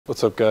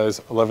What's up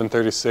guys,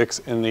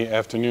 11:36 in the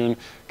afternoon,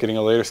 getting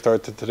a later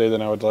start to today than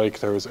I would like.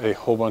 There was a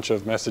whole bunch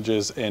of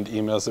messages and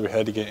emails that we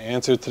had to get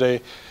answered today,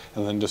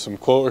 and then just some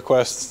quote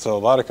requests, so a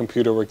lot of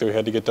computer work that we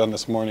had to get done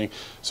this morning.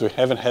 So we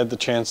haven't had the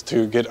chance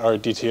to get our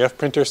DTF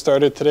printer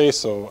started today,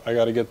 so I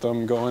got to get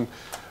them going.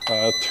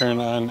 Turn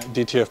on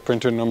DTF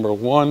printer number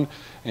 1,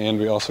 and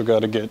we also got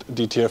to get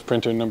DTF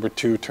printer number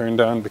 2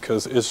 turned on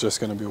because it's just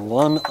going to be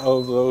one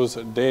of those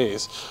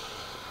days.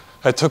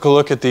 I took a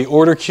look at the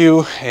order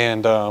queue,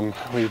 and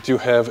we do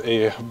have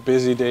a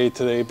busy day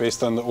today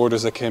based on the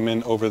orders that came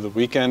in over the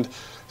weekend.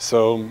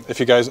 So if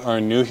you guys are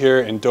new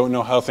here and don't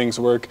know how things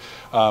work,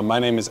 my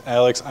name is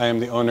Alex. I am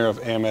the owner of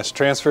AMS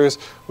Transfers.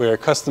 We are a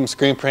custom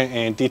screen print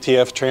and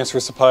DTF transfer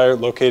supplier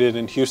located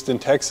in Houston,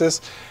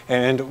 Texas,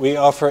 and we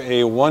offer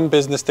a 1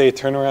 business day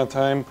turnaround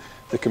time.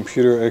 The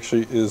computer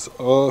actually is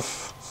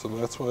off, so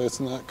that's why it's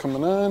not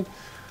coming on.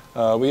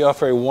 We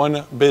offer a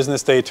 1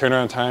 business day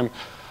turnaround time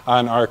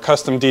on our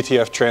custom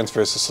DTF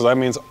transfers. So that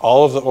means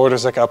all of the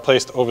orders that got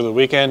placed over the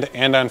weekend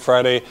and on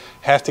Friday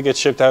have to get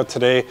shipped out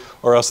today,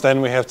 or else then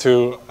we have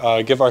to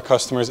give our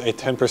customers a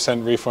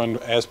 10% refund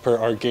as per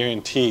our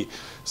guarantee.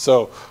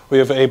 So we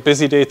have a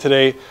busy day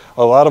today.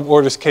 A lot of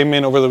orders came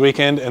in over the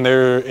weekend, and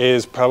there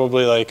is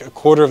probably like a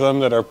quarter of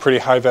them that are pretty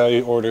high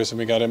value orders, and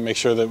we got to make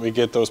sure that we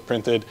get those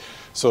printed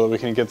so that we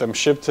can get them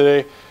shipped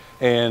today.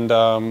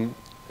 And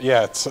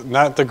yeah, it's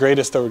not the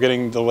greatest that we're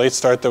getting the late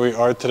start that we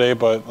are today,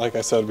 but like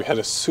I said, we had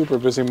a super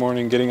busy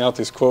morning getting out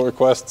these quote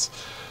requests.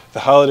 The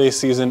holiday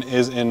season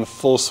is in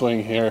full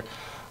swing here.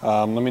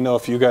 Let me know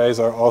if you guys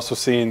are also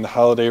seeing the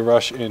holiday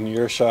rush in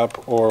your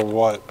shop or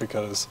what,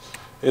 because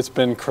it's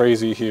been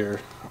crazy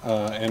here.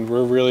 And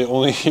we're really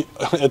only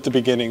at the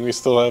beginning. We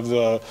still have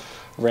the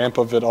ramp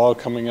of it all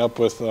coming up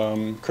with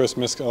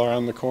Christmas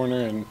around the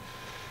corner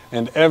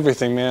and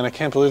everything, man. I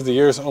can't believe the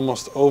year is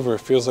almost over. It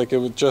feels like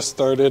it just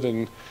started,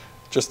 and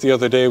just the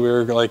other day, we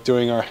were like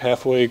doing our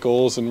halfway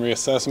goals and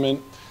reassessment.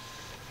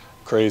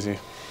 Crazy.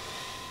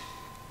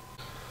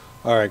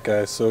 All right,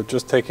 guys, so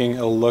just taking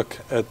a look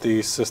at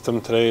the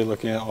system today,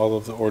 looking at all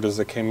of the orders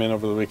that came in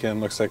over the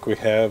weekend, looks like we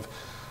have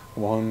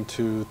 1,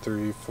 2,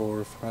 3,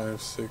 4,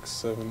 5, 6,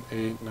 7,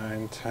 8,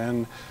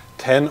 9,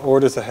 10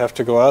 orders that have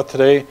to go out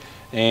today.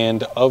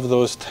 And of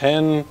those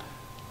 10,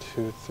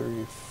 2,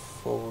 3,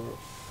 4,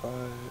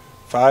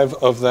 5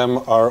 of them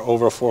are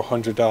over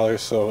 $400.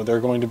 So they're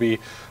going to be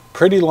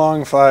pretty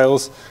long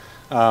files,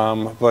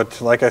 but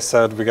like I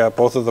said, we got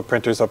both of the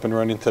printers up and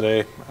running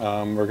today.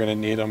 We're going to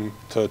need them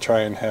to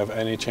try and have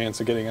any chance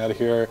of getting out of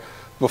here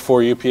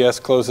before UPS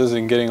closes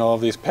and getting all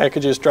of these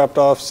packages dropped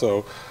off.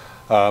 So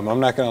I'm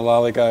not going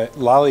to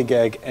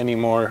lollygag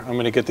anymore. I'm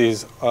going to get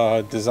these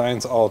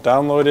designs all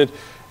downloaded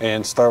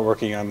and start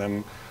working on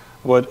them.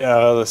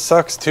 What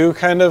sucks too,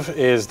 kind of,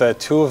 is that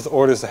 2 of the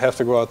orders that have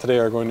to go out today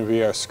are going to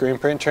be our screen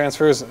print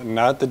transfers,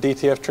 not the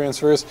DTF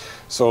transfers.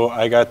 So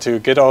I got to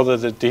get all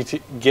of the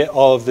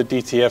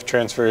DTF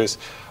transfers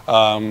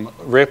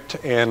ripped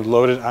and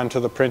loaded onto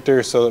the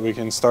printer so that we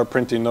can start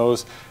printing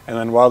those. And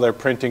then while they're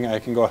printing, I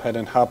can go ahead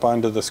and hop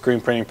onto the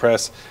screen printing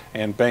press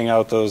and bang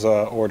out those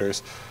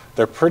orders.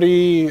 They're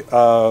pretty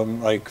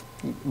like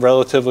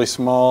relatively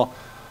small.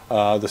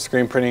 The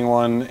screen printing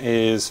one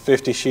is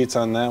 50 sheets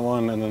on that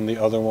one, and then the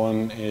other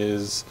one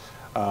is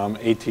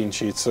 18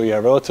 sheets. So yeah,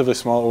 relatively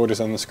small orders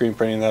on the screen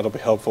printing. That'll be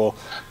helpful.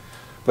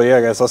 But yeah,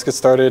 guys, let's get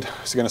started.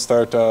 So going to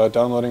start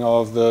downloading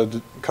all of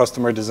the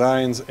customer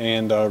designs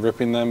and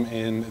ripping them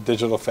in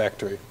Digital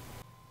Factory.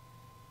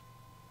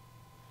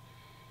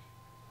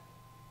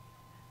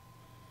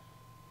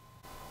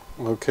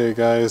 Okay,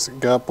 guys,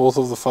 got both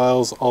of the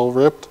files all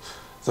ripped.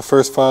 The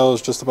first file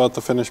is just about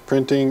to finish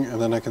printing,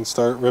 and then I can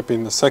start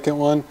ripping the second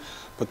one,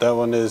 but that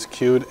one is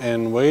queued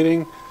and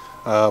waiting.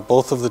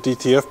 Both of the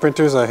DTF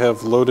printers I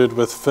have loaded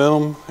with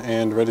film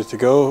and ready to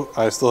go.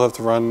 I still have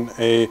to run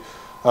a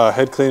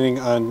head cleaning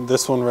on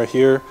this one right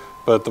here,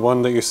 but the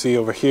one that you see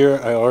over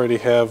here, I already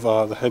have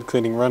the head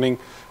cleaning running.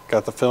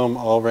 Got the film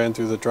all ran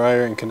through the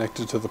dryer and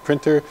connected to the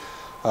printer.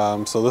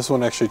 So this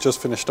one actually just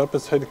finished up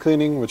its head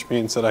cleaning, which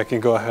means that I can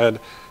go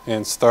ahead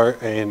and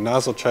start a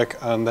nozzle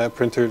check on that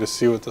printer to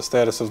see what the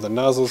status of the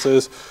nozzles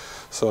is.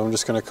 So I'm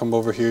just going to come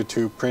over here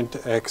to Print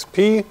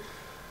XP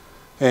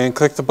and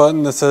click the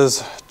button that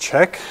says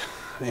check,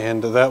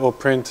 and that will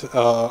print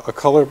a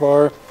color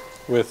bar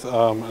with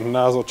a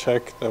nozzle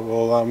check that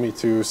will allow me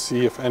to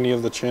see if any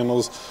of the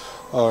channels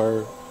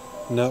are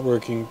not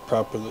working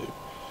properly.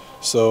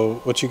 So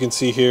what you can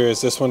see here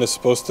is this one is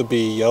supposed to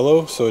be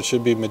yellow, so it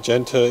should be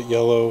magenta,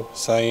 yellow,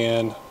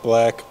 cyan,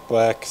 black,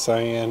 black,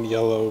 cyan,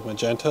 yellow,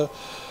 magenta.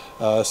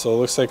 So it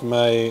looks like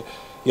my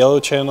yellow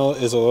channel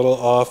is a little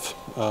off.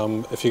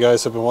 If you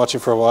guys have been watching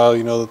for a while,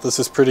 you know that this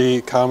is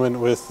pretty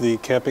common with the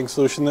capping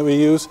solution that we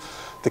use.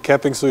 The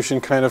capping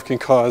solution kind of can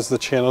cause the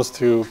channels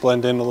to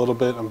blend in a little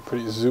bit. I'm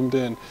pretty zoomed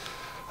in.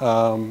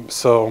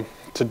 So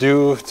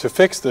to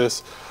fix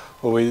this,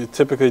 what we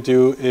typically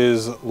do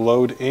is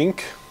load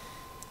ink.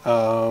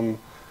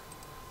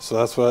 So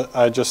that's what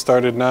I just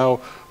started now.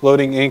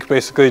 Loading ink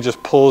basically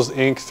just pulls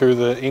ink through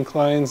the ink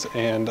lines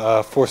and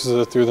forces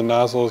it through the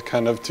nozzle,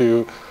 kind of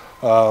to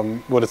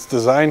what it's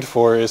designed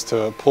for is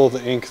to pull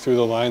the ink through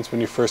the lines when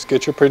you first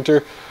get your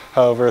printer.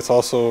 However, it's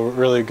also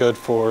really good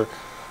for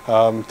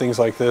things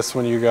like this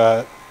when you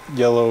got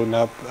yellow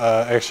not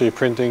actually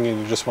printing and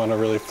you just want to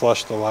really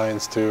flush the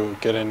lines to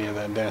get any of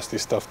that nasty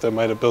stuff that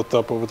might have built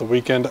up over the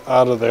weekend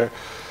out of there.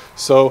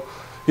 So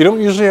you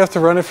don't usually have to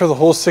run it for the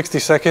whole 60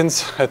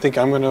 seconds. I think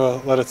I'm going to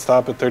let it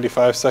stop at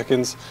 35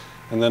 seconds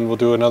and then we'll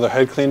do another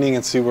head cleaning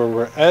and see where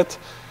we're at.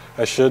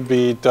 I should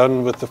be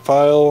done with the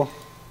file.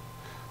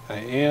 I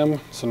am.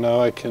 So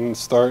now I can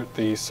start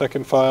the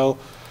second file,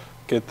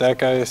 get that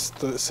guy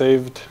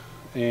saved,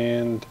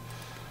 and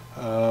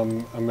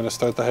I'm going to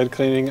start the head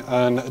cleaning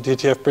on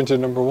DTF printer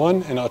number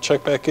 1, and I'll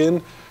check back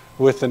in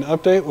with an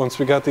update once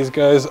we got these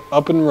guys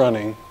up and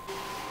running.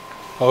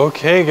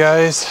 Okay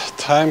guys,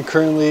 time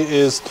currently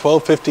is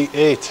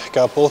 12:58.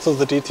 Got both of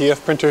the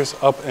DTF printers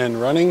up and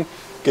running.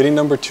 Getting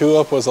number 2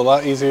 up was a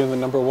lot easier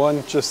than number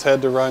 1. Just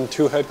had to run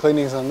 2 head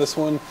cleanings on this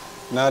one,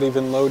 not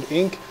even load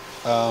ink.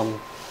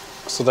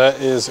 So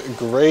that is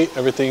great.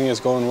 Everything is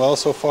going well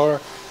so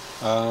far.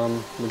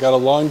 We got a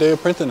long day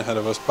of printing ahead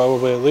of us,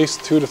 probably at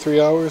least 2 to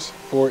 3 hours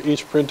for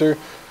each printer.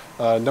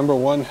 Number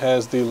 1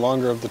 has the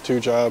longer of the 2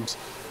 jobs.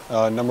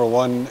 Number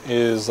 1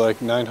 is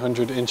like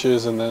 900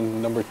 inches and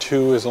then number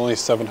 2 is only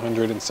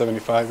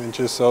 775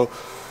 inches. So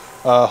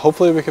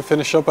hopefully we can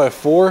finish up by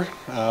 4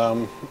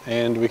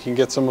 and we can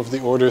get some of the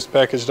orders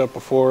packaged up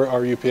before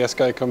our UPS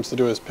guy comes to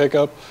do his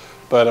pickup.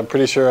 But I'm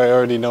pretty sure I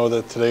already know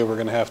that today we're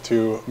going to have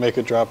to make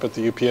a drop at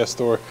the UPS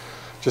store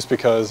just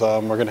because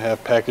we're going to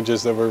have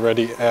packages that were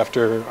ready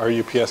after our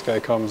UPS guy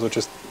comes, which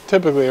is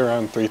typically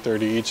around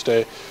 3:30 each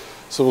day.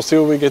 So we'll see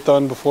what we get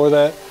done before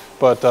that.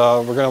 But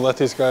we're going to let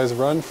these guys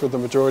run for the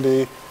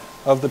majority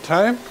of the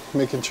time,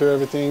 making sure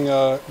everything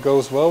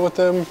goes well with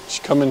them.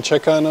 Just come and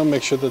check on them,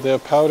 make sure that they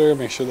have powder,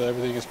 make sure that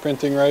everything is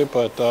printing right.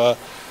 But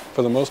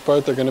for the most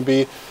part, they're going to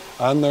be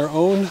on their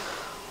own,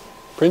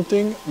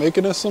 printing,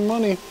 making us some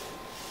money.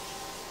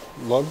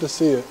 Love to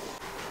see it.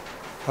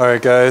 All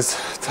right, guys,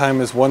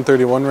 time is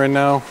 1:31 right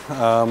now.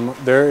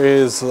 There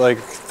is like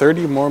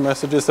 30 more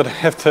messages that I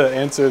have to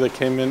answer that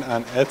came in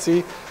on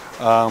Etsy.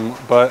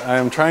 But I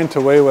am trying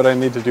to weigh what I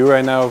need to do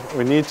right now.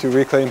 We need to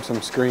reclaim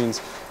some screens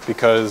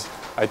because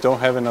I don't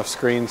have enough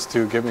screens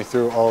to get me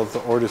through all of the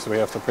orders we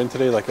have to print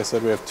today. Like I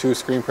said, we have 2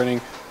 screen printing.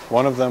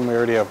 One of them we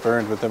already have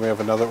burned, but then we have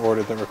another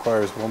order that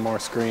requires 1 more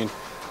screen.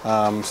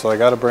 So I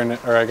gotta burn it,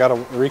 or I gotta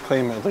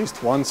reclaim at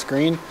least 1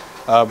 screen.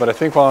 But I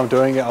think while I'm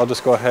doing it, I'll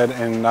just go ahead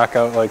and knock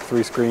out like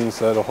 3 screens.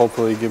 That'll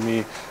hopefully give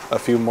me a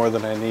few more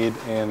than I need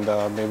and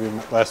maybe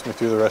last me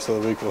through the rest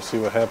of the week. We'll see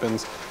what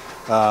happens.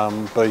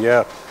 But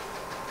yeah,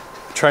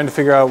 trying to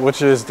figure out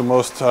which is the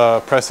most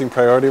pressing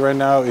priority right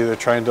now, either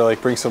trying to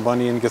like bring some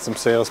money and get some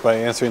sales by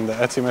answering the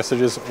Etsy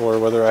messages, or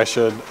whether I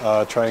should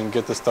try and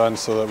get this done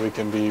so that we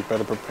can be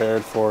better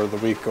prepared for the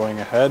week going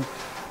ahead.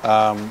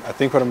 I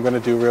think what I'm going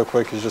to do real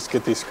quick is just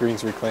get these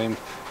screens reclaimed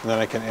and then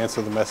I can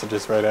answer the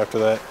messages right after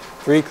that.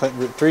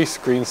 3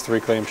 screens to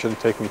reclaim shouldn't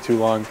take me too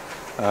long.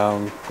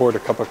 Poured a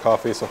cup of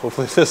coffee, so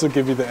hopefully this will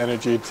give you the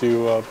energy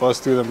to buzz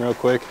through them real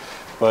quick.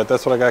 But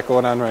that's what I got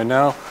going on right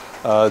now.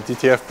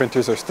 DTF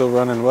printers are still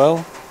running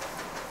well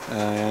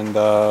and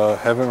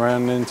haven't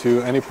ran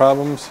into any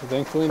problems,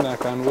 thankfully,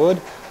 knock on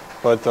wood.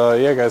 But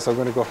yeah guys, I'm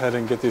going to go ahead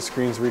and get these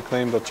screens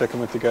reclaimed. I'll check in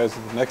with you guys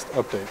in the next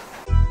update.